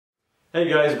Hey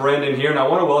guys, Brandon here, and I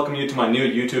want to welcome you to my new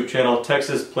YouTube channel,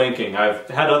 Texas Plinking. I've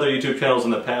had other YouTube channels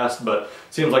in the past, but it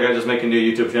seems like I just make a new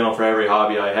YouTube channel for every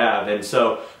hobby I have. And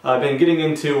so I've been getting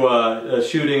into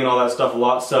shooting and all that stuff a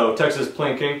lot, so Texas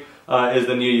Plinking is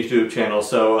the new YouTube channel.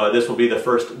 So this will be the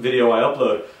first video I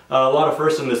upload. A lot of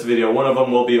firsts in this video. One of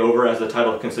them will be over, as the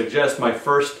title can suggest, my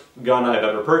first gun I've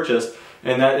ever purchased,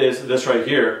 and that is this right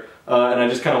here. And I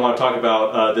just kind of want to talk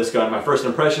about this gun, my first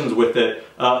impressions with it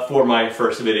for my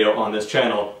first video on this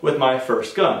channel with my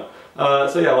first gun.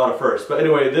 So yeah, a lot of firsts. But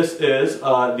anyway, this is the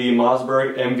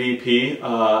Mossberg MVP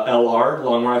LR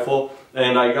long rifle,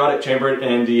 and I got it chambered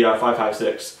in the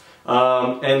 5.56.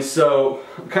 And so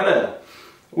I'm kind of,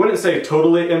 wouldn't say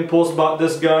totally impulse bought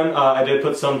this gun. I did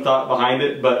put some thought behind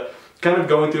it, but kind of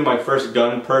going through my first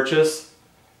gun purchase,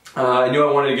 I knew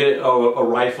I wanted to get a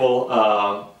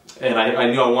rifle. And I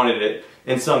knew I wanted it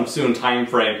in some soon time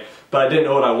frame, but I didn't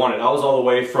know what I wanted. I was all the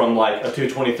way from like a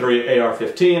 223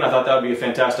 AR-15. I thought that would be a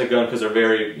fantastic gun because they're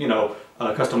very,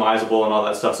 customizable and all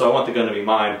that stuff. So I want the gun to be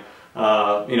mine,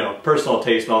 personal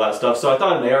taste and all that stuff. So I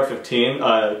thought an AR-15,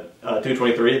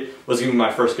 223 was going to be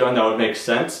my first gun. That would make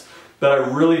sense. But I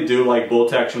really do like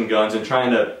bolt action guns and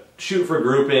trying to shoot for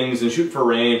groupings and shoot for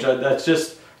range. That's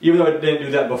just, even though I didn't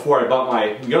do that before I bought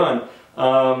my gun,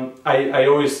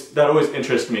 that always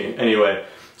interests me anyway.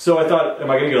 So I thought, am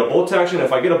I going to get a bolt action?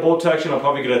 If I get a bolt action, I'll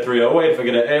probably get a 308. If I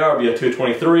get an AR, it'll be a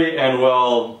 223, and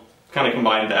well, kind of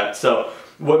combine that. So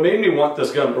what made me want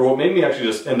this gun, or what made me actually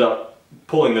just end up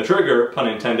pulling the trigger, pun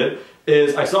intended,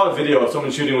 is I saw a video of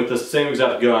someone shooting with this same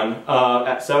exact gun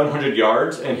at 700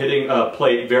 yards and hitting a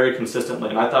plate very consistently,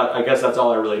 and I thought, I guess that's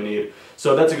all I really need.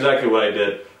 So that's exactly what I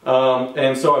did.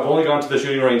 And so I've only gone to the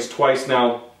shooting range twice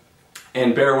now.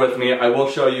 And bear with me, I will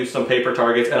show you some paper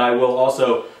targets, and I will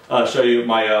also show you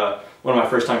my one of my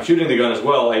first time shooting the gun as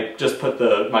well. I just put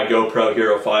my GoPro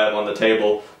Hero 5 on the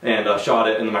table and shot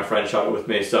it, and then my friend shot it with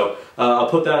me. So I'll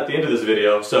put that at the end of this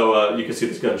video so you can see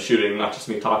this gun shooting, not just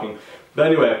me talking. But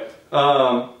anyway,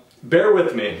 bear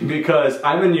with me because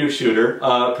I'm a new shooter,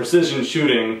 precision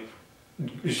shooting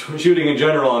in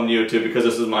general on YouTube because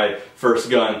this is my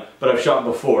first gun, but I've shot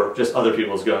before, just other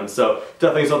people's guns, so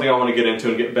definitely something I want to get into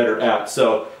and get better at.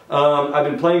 So I've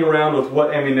been playing around with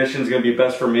what ammunition is going to be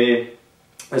best for me.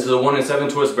 This is a 1 in 7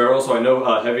 twist barrel, so I know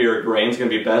heavier grain is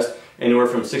going to be best, anywhere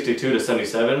from 62 to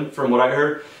 77 from what I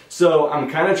heard. So I'm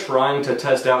kind of trying to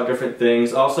test out different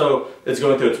things. Also, it's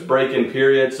going through its break-in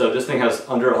period, so this thing has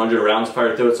under 100 rounds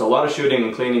fired through it, so a lot of shooting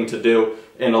and cleaning to do,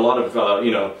 and a lot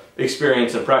of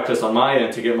experience and practice on my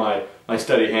end to get my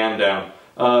steady hand down.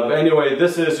 But anyway,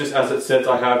 this is just as it sits.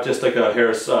 I have just like a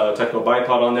Harris Techno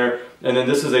bipod on there, and then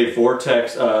this is a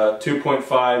Vortex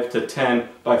 2.5 to 10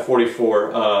 by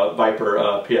 44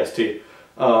 Viper PST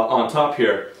on top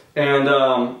here. And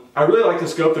I really like the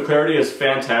scope. The clarity is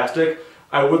fantastic.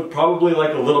 I would probably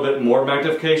like a little bit more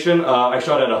magnification. I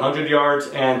shot at 100 yards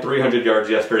and 300 yards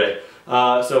yesterday.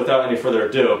 So without any further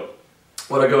ado,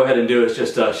 what I'll go ahead and do is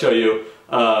just show you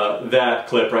that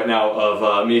clip right now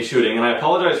of me shooting. And I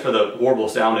apologize for the horrible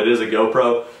sound. It is a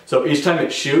GoPro, so each time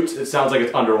it shoots, it sounds like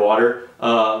it's underwater,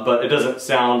 but it doesn't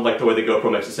sound like the way the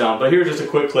GoPro makes it sound. But here's just a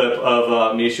quick clip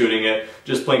of me shooting it,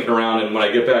 just plinking around, and when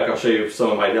I get back, I'll show you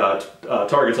some of my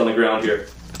targets on the ground here.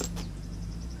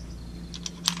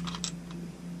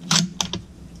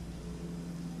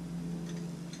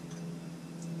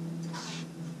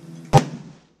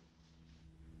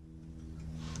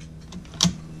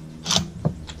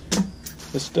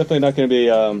 It's definitely not going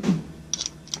to be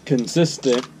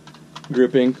consistent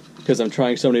grouping because I'm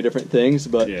trying so many different things,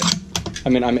 but yeah. I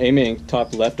mean, I'm aiming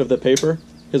top left of the paper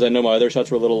because I know my other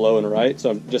shots were a little low and right,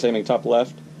 so I'm just aiming top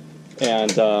left,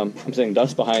 and I'm saying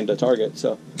dust behind the target,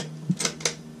 so.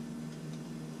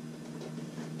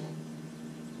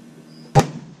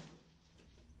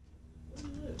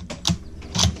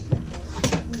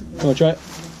 Want to try it?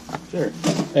 Sure.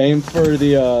 Aim for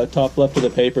the top left of the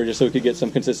paper just so we could get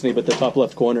some consistency, but the top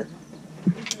left corner.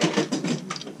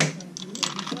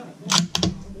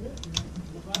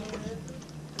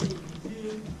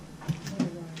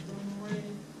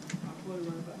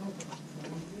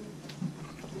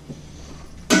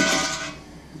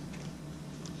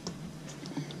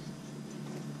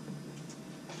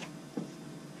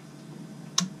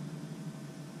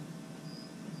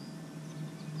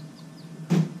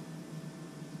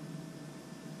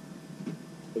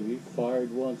 Have you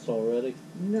fired once already?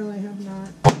 No, I have not.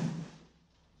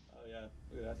 Oh yeah,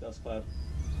 look at that dust cloud.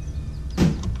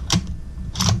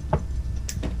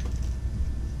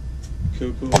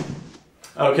 Cool.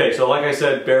 Okay, so like I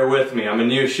said, bear with me. I'm a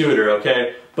new shooter,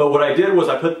 okay? But what I did was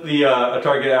I put the a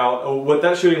target out. What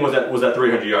that shooting was at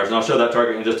 300 yards, and I'll show that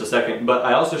target in just a second. But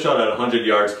I also shot at 100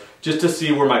 yards just to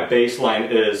see where my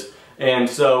baseline is. And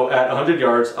so at 100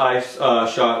 yards, I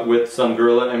shot with some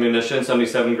Gorilla ammunition,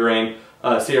 77 grain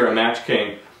Sierra Match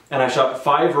King, and I shot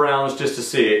 5 rounds just to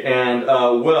see. And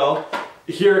well,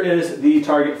 here is the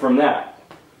target from that.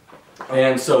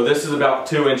 And so this is about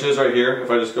 2 inches right here.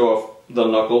 If I just go off the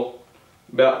knuckle,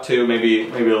 about 2, maybe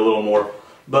a little more.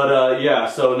 But yeah,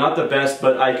 so not the best,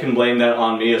 but I can blame that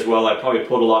on me as well. I probably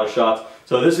pulled a lot of shots.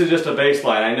 So this is just a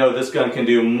baseline. I know this gun can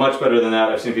do much better than that.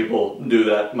 I've seen people do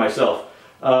that myself.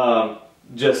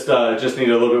 Just need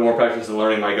a little bit more practice in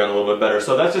learning my gun a little bit better.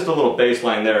 So that's just a little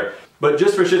baseline there. But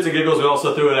just for shits and giggles, we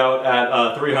also threw it out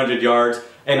at 300 yards.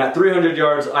 And at 300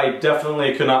 yards, I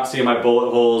definitely could not see my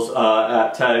bullet holes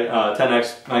at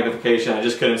 10x magnification. I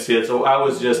just couldn't see it. So I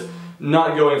was just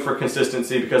not going for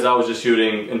consistency because I was just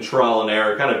shooting in trial and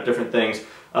error, kind of different things.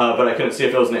 But I couldn't see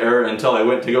if it was an error until I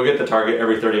went to go get the target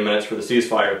every 30 minutes for the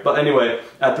ceasefire. But anyway,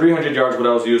 at 300 yards, what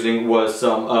I was using was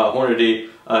some Hornady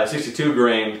 62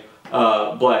 grain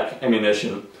black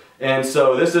ammunition. And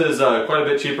so this is quite a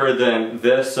bit cheaper than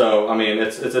this, so I mean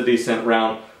it's a decent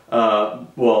round.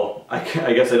 Well,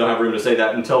 I guess I don't have room to say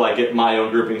that until I get my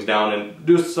own groupings down and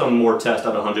do some more tests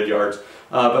at 100 yards.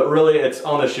 But really it's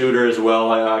on the shooter as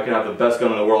well. I can have the best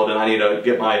gun in the world and I need to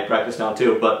get my practice down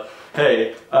too. But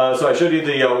hey, so I showed you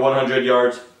the 100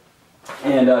 yards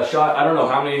and shot, I don't know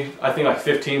how many, I think like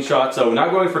 15 shots, so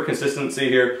not going for consistency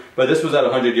here, but this was at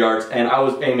 100 yards and I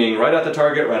was aiming right at the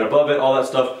target, right above it, all that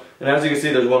stuff. And as you can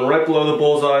see, there's one right below the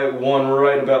bullseye, one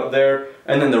right about there,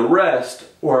 and then the rest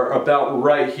were about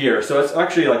right here. So it's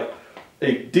actually like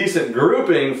a decent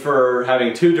grouping for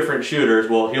having 2 different shooters.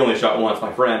 Well, he only shot once,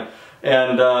 my friend.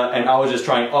 And I was just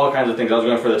trying all kinds of things. I was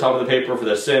going for the top of the paper, for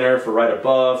the center, for right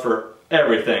above, for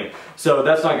everything. So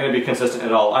that's not going to be consistent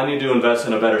at all. I need to invest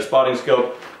in a better spotting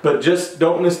scope. But just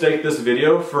don't mistake this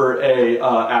video for a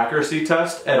accuracy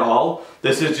test at all.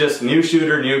 This is just new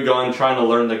shooter, new gun, trying to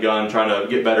learn the gun, trying to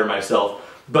get better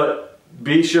myself. But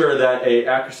be sure that a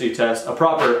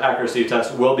proper accuracy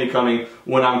test will be coming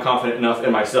when I'm confident enough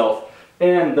in myself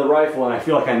and the rifle, and I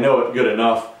feel like I know it good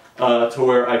enough to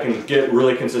where I can get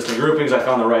really consistent groupings. I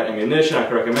found the right ammunition, I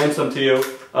can recommend some to you.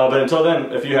 But until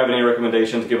then, if you have any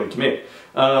recommendations, give them to me.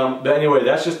 But anyway,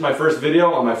 that's just my first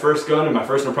video on my first gun and my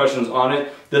first impressions on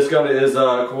it. This gun is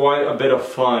quite a bit of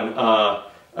fun,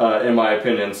 in my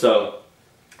opinion. So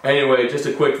anyway, just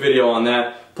a quick video on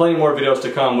that. Plenty more videos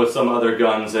to come with some other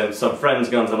guns and some friends'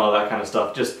 guns and all that kind of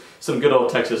stuff. Just some good old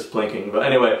Texas plinking. But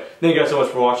anyway, thank you guys so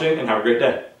much for watching and have a great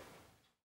day.